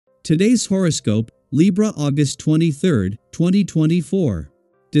Today's horoscope, Libra August 23, 2024.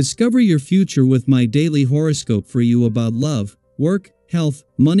 Discover your future with my daily horoscope for you about love, work, health,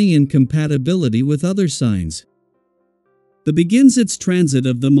 money and compatibility with other signs. The begins its transit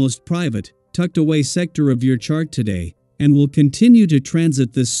of the most private, tucked away sector of your chart today, and will continue to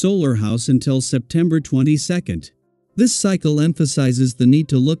transit this solar house until September 22nd. This cycle emphasizes the need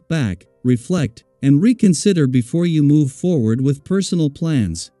to look back, reflect, and reconsider before you move forward with personal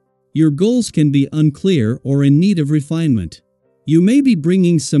plans. Your goals can be unclear or in need of refinement. You may be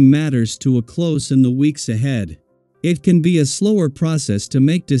bringing some matters to a close in the weeks ahead. It can be a slower process to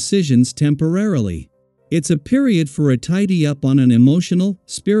make decisions temporarily. It's a period for a tidy up on an emotional,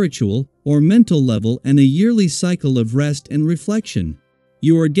 spiritual, or mental level and a yearly cycle of rest and reflection.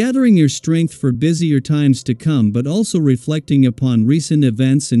 You are gathering your strength for busier times to come, but also reflecting upon recent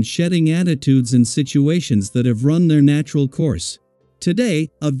events and shedding attitudes and situations that have run their natural course. Today,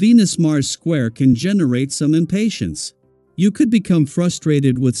 a Venus-Mars square can generate some impatience. You could become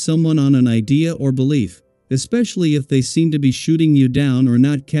frustrated with someone on an idea or belief, especially if they seem to be shooting you down or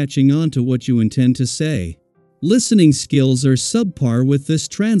not catching on to what you intend to say. Listening skills are subpar with this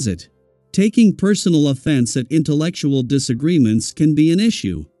transit. Taking personal offense at intellectual disagreements can be an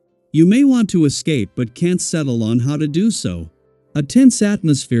issue. You may want to escape but can't settle on how to do so. A tense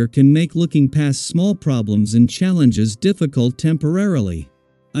atmosphere can make looking past small problems and challenges difficult temporarily.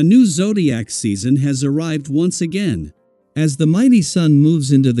 A new zodiac season has arrived once again. As the mighty sun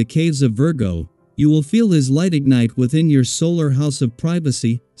moves into the caves of Virgo, you will feel his light ignite within your solar house of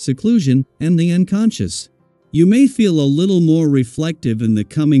privacy, seclusion, and the unconscious. You may feel a little more reflective in the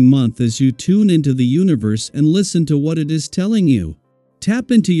coming month as you tune into the universe and listen to what it is telling you.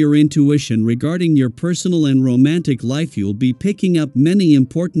 Tap into your intuition regarding your personal and romantic life. You'll be picking up many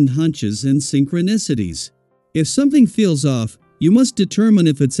important hunches and synchronicities. If something feels off, you must determine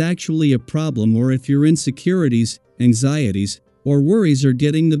if it's actually a problem or if your insecurities, anxieties, or worries are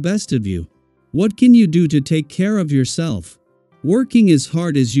getting the best of you. What can you do to take care of yourself? Working as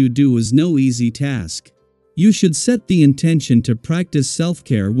hard as you do is no easy task. You should set the intention to practice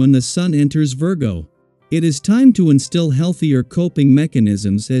self-care when the sun enters Virgo. It is time to instill healthier coping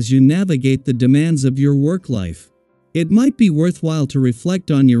mechanisms as you navigate the demands of your work life. It might be worthwhile to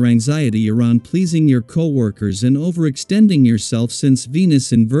reflect on your anxiety around pleasing your coworkers and overextending yourself, since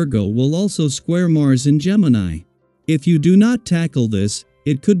Venus in Virgo will also square Mars in Gemini. If you do not tackle this,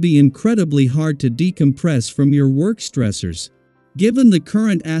 it could be incredibly hard to decompress from your work stressors. Given the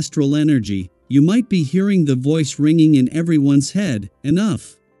current astral energy, you might be hearing the voice ringing in everyone's head,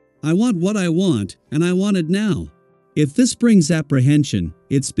 "Enough. I want what I want, and I want it now." If this brings apprehension,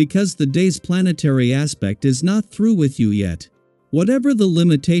 it's because the day's planetary aspect is not through with you yet. Whatever the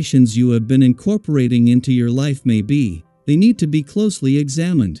limitations you have been incorporating into your life may be, they need to be closely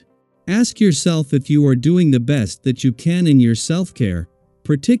examined. Ask yourself if you are doing the best that you can in your self-care,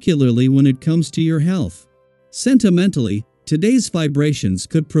 particularly when it comes to your health. Sentimentally, today's vibrations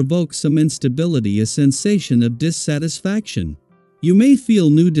could provoke some instability, a sensation of dissatisfaction. You may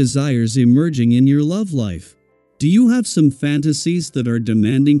feel new desires emerging in your love life. Do you have some fantasies that are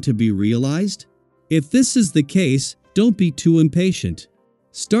demanding to be realized? If this is the case, don't be too impatient.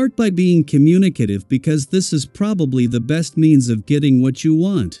 Start by being communicative, because this is probably the best means of getting what you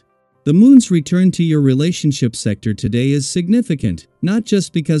want. The moon's return to your relationship sector today is significant, not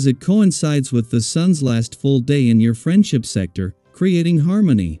just because it coincides with the sun's last full day in your friendship sector, creating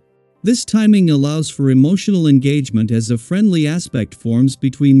harmony. This timing allows for emotional engagement as a friendly aspect forms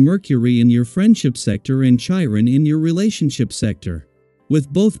between Mercury in your friendship sector and Chiron in your relationship sector.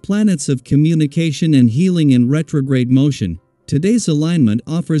 With both planets of communication and healing in retrograde motion, today's alignment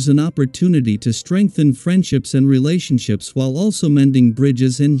offers an opportunity to strengthen friendships and relationships while also mending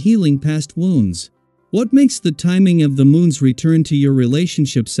bridges and healing past wounds. What makes the timing of the moon's return to your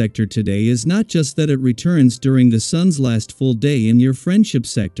relationship sector today is not just that it returns during the sun's last full day in your friendship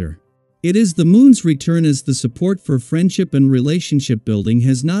sector. It is the moon's return, as the support for friendship and relationship building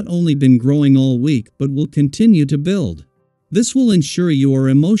has not only been growing all week but will continue to build. This will ensure you are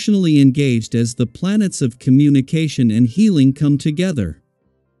emotionally engaged as the planets of communication and healing come together.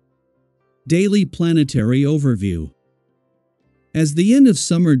 Daily Planetary Overview. As the end of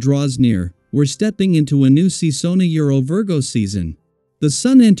summer draws near, we're stepping into a new Seasona Euro Virgo season. The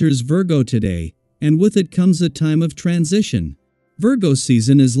sun enters Virgo today, and with it comes a time of transition. Virgo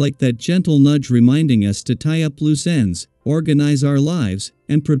season is like that gentle nudge reminding us to tie up loose ends, organize our lives,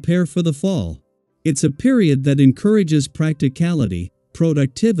 and prepare for the fall. It's a period that encourages practicality,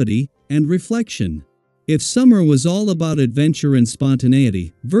 productivity, and reflection. If summer was all about adventure and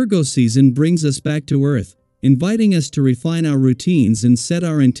spontaneity, Virgo season brings us back to earth, inviting us to refine our routines and set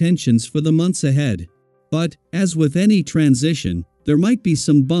our intentions for the months ahead. But, as with any transition, there might be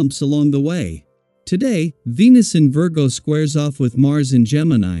some bumps along the way. Today, Venus in Virgo squares off with Mars in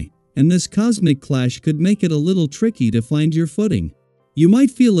Gemini, and this cosmic clash could make it a little tricky to find your footing. You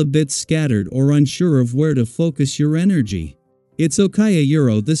might feel a bit scattered or unsure of where to focus your energy. It's okay,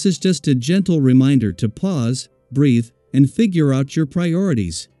 this is just a gentle reminder to pause, breathe, and figure out your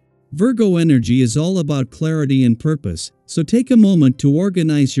priorities. Virgo energy is all about clarity and purpose, so take a moment to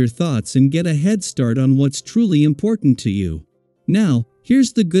organize your thoughts and get a head start on what's truly important to you. Now,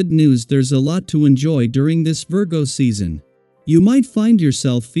 here's the good news: there's a lot to enjoy during this Virgo season. You might find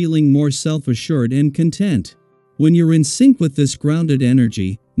yourself feeling more self-assured and content. When you're in sync with this grounded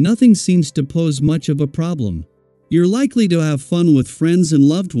energy, nothing seems to pose much of a problem. You're likely to have fun with friends and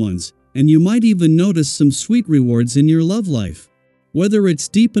loved ones, and you might even notice some sweet rewards in your love life. Whether it's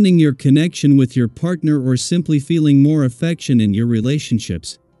deepening your connection with your partner or simply feeling more affection in your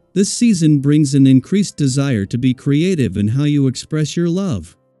relationships, this season brings an increased desire to be creative in how you express your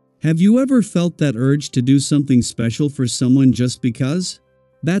love. Have you ever felt that urge to do something special for someone just because?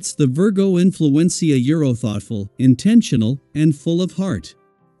 That's the Virgo influencia, thoughtful, intentional, and full of heart.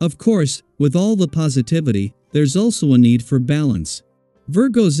 Of course, with all the positivity, there's also a need for balance.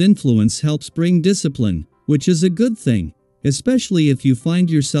 Virgo's influence helps bring discipline, which is a good thing, especially if you find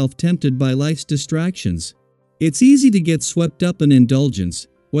yourself tempted by life's distractions. It's easy to get swept up in indulgence,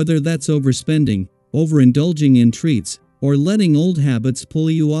 whether that's overspending, overindulging in treats, or letting old habits pull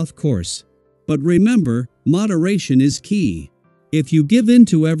you off course. But remember, moderation is key. If you give in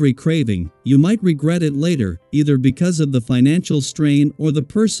to every craving, you might regret it later, either because of the financial strain or the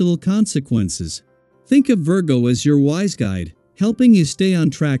personal consequences. Think of Virgo as your wise guide, helping you stay on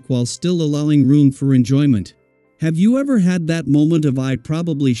track while still allowing room for enjoyment. Have you ever had that moment of "I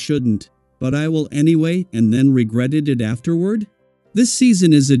probably shouldn't, but I will anyway," and then regretted it afterward? This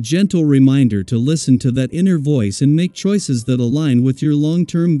season is a gentle reminder to listen to that inner voice and make choices that align with your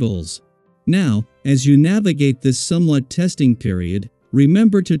long-term goals. Now, as you navigate this somewhat testing period,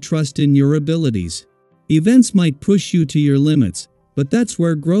 remember to trust in your abilities. Events might push you to your limits, but that's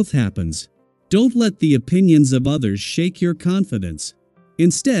where growth happens. Don't let the opinions of others shake your confidence.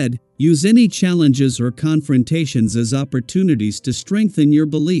 Instead, use any challenges or confrontations as opportunities to strengthen your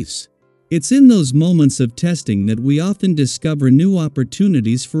beliefs. It's in those moments of testing that we often discover new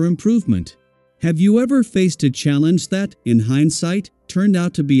opportunities for improvement. Have you ever faced a challenge that, in hindsight, turned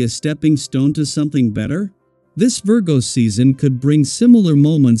out to be a stepping stone to something better? This Virgo season could bring similar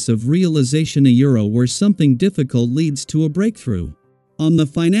moments of realization, where something difficult leads to a breakthrough. On the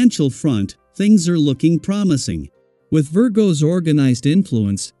financial front, things are looking promising. With Virgo's organized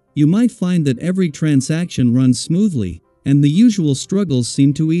influence, you might find that every transaction runs smoothly, and the usual struggles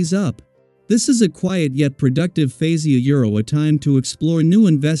seem to ease up. This is a quiet yet productive phase, a time to explore new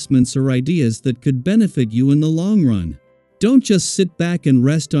investments or ideas that could benefit you in the long run. Don't just sit back and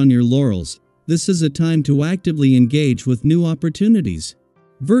rest on your laurels. This is a time to actively engage with new opportunities.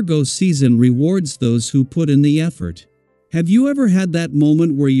 Virgo season rewards those who put in the effort. Have you ever had that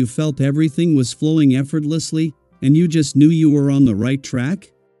moment where you felt everything was flowing effortlessly, and you just knew you were on the right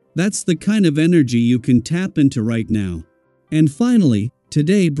track? That's the kind of energy you can tap into right now. And finally,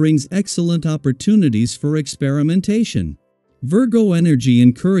 today brings excellent opportunities for experimentation. Virgo energy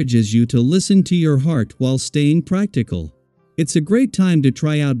encourages you to listen to your heart while staying practical. It's a great time to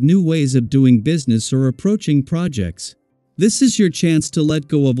try out new ways of doing business or approaching projects. This is your chance to let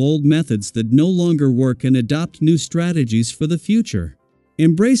go of old methods that no longer work and adopt new strategies for the future.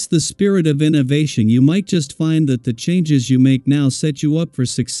 Embrace the spirit of innovation. You might just find that the changes you make now set you up for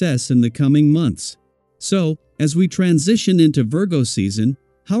success in the coming months. So, as we transition into Virgo season,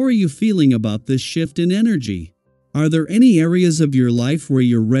 how are you feeling about this shift in energy? Are there any areas of your life where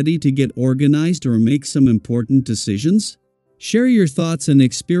you're ready to get organized or make some important decisions? Share your thoughts and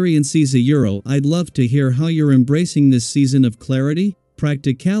experiences. I'd love to hear how you're embracing this season of clarity,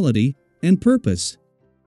 practicality, and purpose.